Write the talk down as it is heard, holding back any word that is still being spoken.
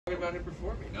About it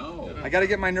before me. No. I gotta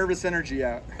get my nervous energy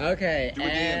out. Okay, Do a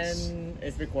dance. and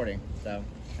it's recording, so.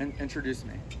 And introduce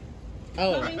me.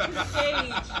 Oh. Coming to the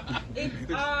stage,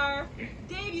 it's our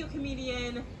debut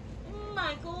comedian,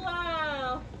 Michael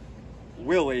Wow.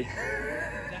 Willie.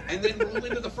 And then roll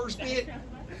into the first bit.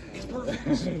 It's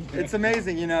perfect. It's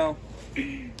amazing, you know.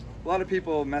 A lot of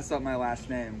people mess up my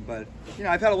last name, but you know,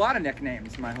 I've had a lot of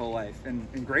nicknames my whole life. In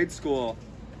grade school,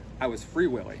 I was Free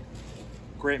Willy.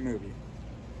 Great movie.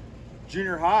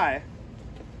 Junior high,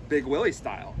 Big Willie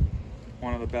Style.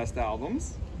 One of the best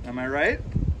albums. Am I right?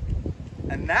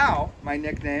 And now, my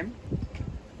nickname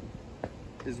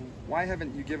is Why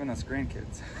Haven't You Given Us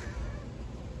Grandkids?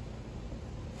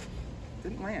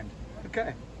 Didn't land.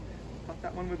 Okay. Thought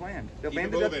that one would land. Keep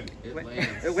it moving.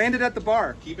 It landed at the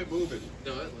bar. Keep it moving.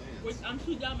 No, it lands. I'm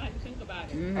too dumb, I have to think about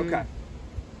it. Okay.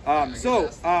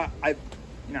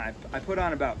 I put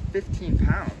on about 15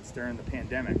 pounds during the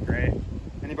pandemic, right?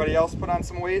 Anybody else put on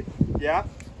some weight? Yeah?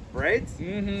 Right?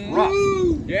 Mm-hmm.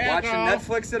 Rough. Yeah, Watching girl.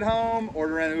 Netflix at home,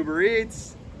 ordering Uber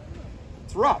Eats.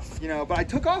 It's rough, you know, but I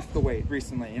took off the weight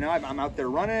recently. You know, I'm out there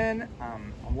running.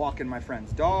 I'm walking my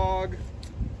friend's dog.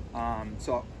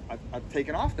 So I've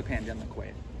taken off the pandemic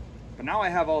weight. But now I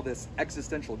have all this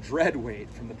existential dread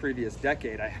weight from the previous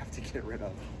decade I have to get rid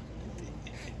of.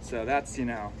 So that's, you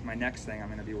know, my next thing I'm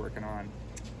going to be working on.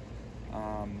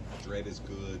 Dread is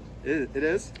good. It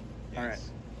is? Yes. All right.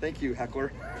 Thank you,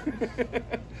 heckler.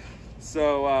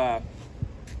 So,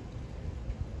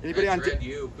 anybody I on dread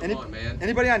you. Come on, man.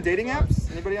 Anybody on dating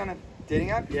apps? Anybody on a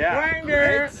dating app? Yeah.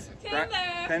 Grindr.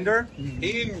 Right. Tinder. Tinder.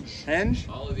 Hinge. Hinge.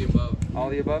 All of the above. All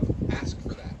the above. Ask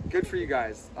for that. Good for you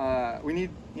guys. We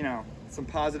need, you know, some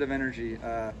positive energy.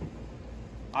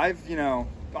 I've, you know,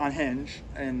 on Hinge,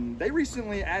 and they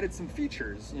recently added some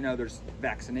features. You know, there's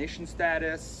vaccination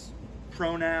status,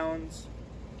 pronouns,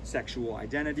 sexual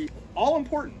identity, all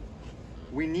important.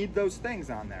 We need those things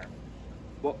on there.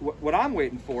 What I'm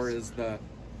waiting for is the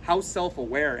how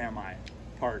self-aware am I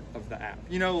part of the app.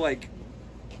 You know, like,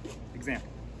 example,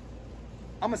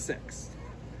 I'm a 6,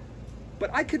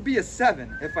 but I could be a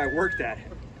 7 if I worked at it.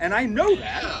 And I know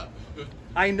that. Yeah.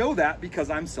 I know that because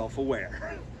I'm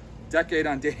self-aware. Decade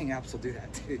on dating apps will do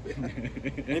that too.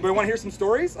 Anybody want to hear some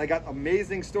stories? I got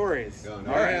amazing stories. Go, All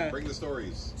no, right. Bring the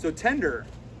stories. So Tinder,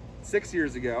 6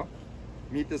 years ago,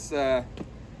 meet this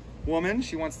woman.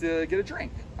 She wants to get a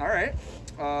drink. All right.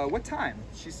 What time?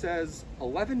 She says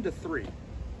 11 to 3.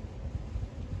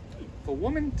 If a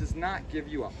woman does not give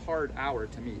you a hard hour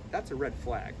to meet, that's a red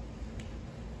flag.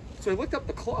 So I looked up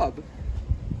the club.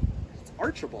 It's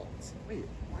Archibald's. Wait,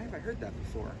 why have I heard that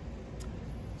before?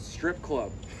 Strip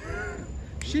club.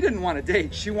 She didn't want to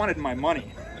date. She wanted my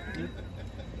money.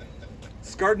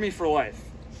 Scarred me for life.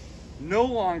 No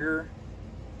longer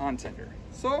on Tinder.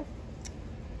 So,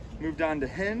 moved on to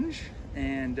Hinge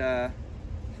and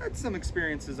had some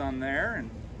experiences on there. And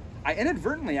I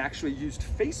inadvertently actually used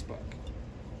Facebook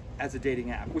as a dating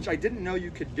app, which I didn't know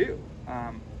you could do.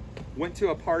 Went to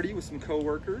a party with some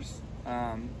coworkers.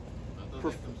 I thought that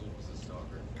comes with a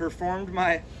stalker. Performed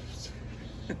my...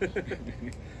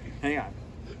 Hang on.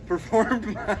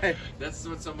 Performed my... That's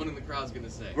what someone in the crowd's gonna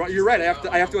say. Right, you're right. I have to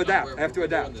I'm adapt. aware I have to we're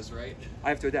adapt. doing this, right? I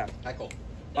have to adapt. Heckle.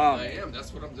 I am.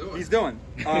 That's what I'm doing. He's doing.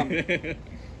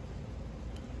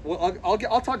 Well,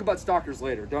 I'll talk about stalkers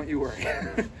later. Don't you worry.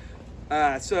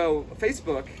 So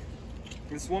Facebook,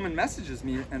 this woman messages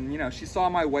me, and you know she saw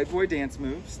my white boy dance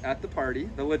moves at the party.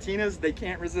 The Latinas, they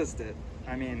can't resist it.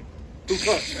 I mean, who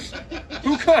could?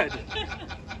 Who could?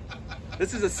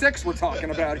 This is a 6 we're talking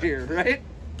about here, right?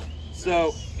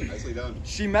 So Nicely done.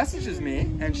 she messages me,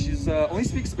 and she's only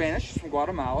speaks Spanish. She's from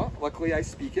Guatemala. Luckily, I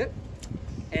speak it.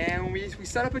 And we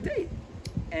set up a date.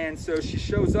 And so she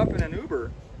shows up in an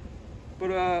Uber, but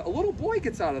a little boy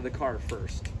gets out of the car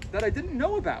first that I didn't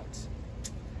know about.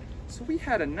 So we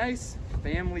had a nice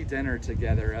family dinner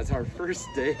together as our first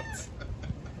date.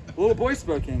 The little boy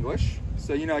spoke English,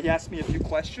 so you know he asked me a few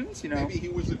questions. You know, Maybe he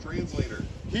was a translator.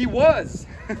 he was.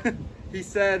 He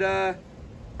said,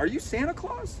 "Are you Santa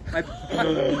Claus?"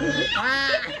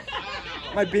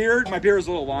 My beard was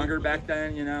a little longer back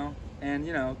then, you know, and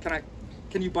you know,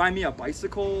 can you buy me a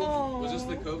bicycle? Was this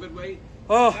the COVID weight?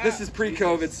 Oh, this is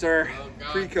pre-COVID, sir. Oh,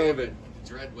 God Pre-COVID. damn it.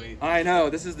 Dread weight. I know,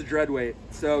 this is the dread weight.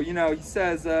 So, you know, he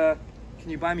says, can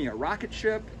you buy me a rocket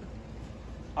ship?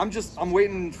 I'm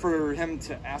waiting for him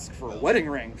to ask for a wedding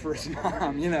ring for his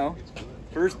mom, you know. It's good.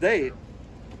 First date.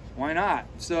 Why not?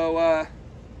 So,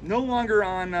 no longer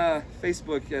on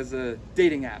Facebook as a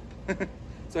dating app.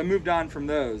 So I moved on from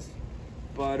those.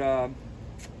 But,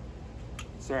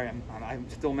 sorry, I'm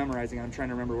still memorizing. I'm trying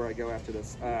to remember where I go after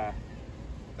this.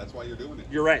 That's why you're doing it.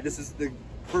 You're right. This is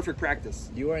perfect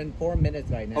practice. You are in 4 minutes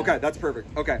right now. Okay, that's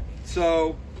perfect. Okay,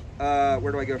 so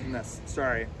where do I go from this?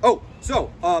 Sorry. Oh,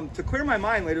 so to clear my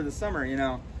mind later this summer, you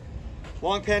know,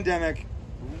 long pandemic,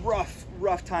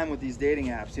 rough time with these dating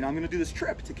apps. You know, I'm going to do this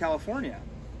trip to California,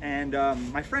 and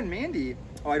my friend Mandy.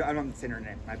 Oh, I don't have to say her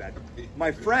name. My bad.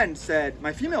 My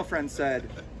female friend said,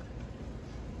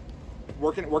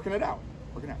 working it out.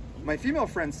 My female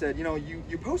friend said, you know,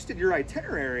 you posted your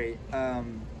itinerary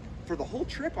for the whole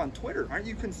trip on Twitter. Aren't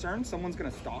you concerned someone's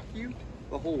going to stalk you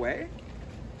the whole way?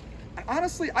 And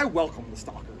honestly, I welcome the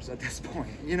stalkers at this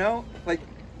point. You know, like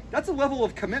that's a level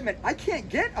of commitment I can't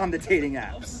get on the dating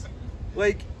apps.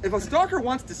 Like, if a stalker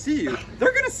wants to see you,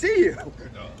 they're gonna see you.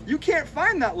 You can't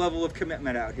find that level of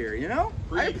commitment out here, you know?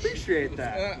 I appreciate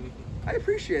that. I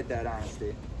appreciate that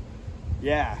honesty.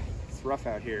 Yeah, it's rough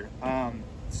out here.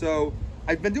 So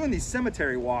I've been doing these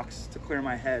cemetery walks to clear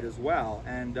my head as well,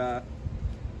 and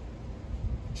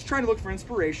just trying to look for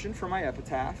inspiration for my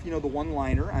epitaph, you know, the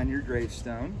one-liner on your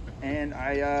gravestone. And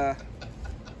I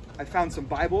found some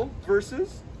Bible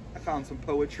verses, I found some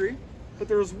poetry, but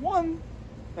there was one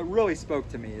that really spoke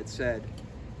to me. It said,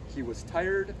 "He was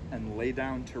tired and lay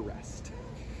down to rest."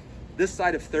 This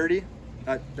side of 30,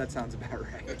 that sounds about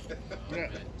right. Oh,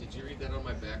 man. Did you read that on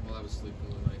my back while I was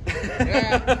sleeping the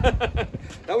night?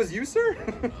 That was you, sir?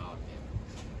 Oh,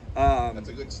 damn. That's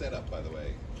a good setup, by the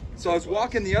way. So I was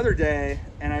walking the other day,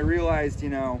 and I realized, you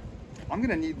know, I'm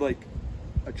gonna need like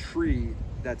a tree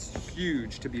that's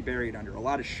huge to be buried under, a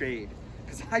lot of shade,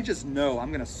 because I just know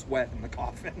I'm gonna sweat in the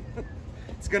coffin.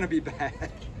 It's gonna be bad,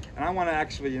 and I want to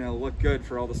actually, you know, look good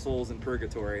for all the souls in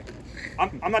purgatory.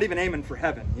 I'm not even aiming for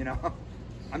heaven, you know.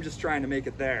 I'm just trying to make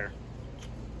it there.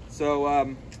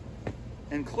 So,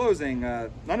 in closing,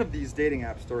 none of these dating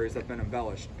app stories have been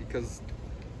embellished because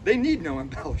they need no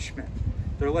embellishment.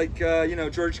 They're like, you know,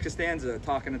 George Costanza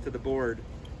talking to the board.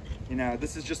 You know,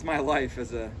 this is just my life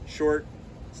as a short,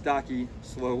 stocky,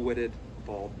 slow-witted,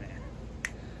 bald man.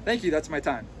 Thank you. That's my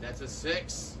time. That's a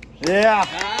 6. Yeah.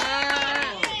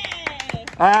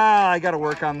 I gotta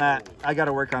work on that.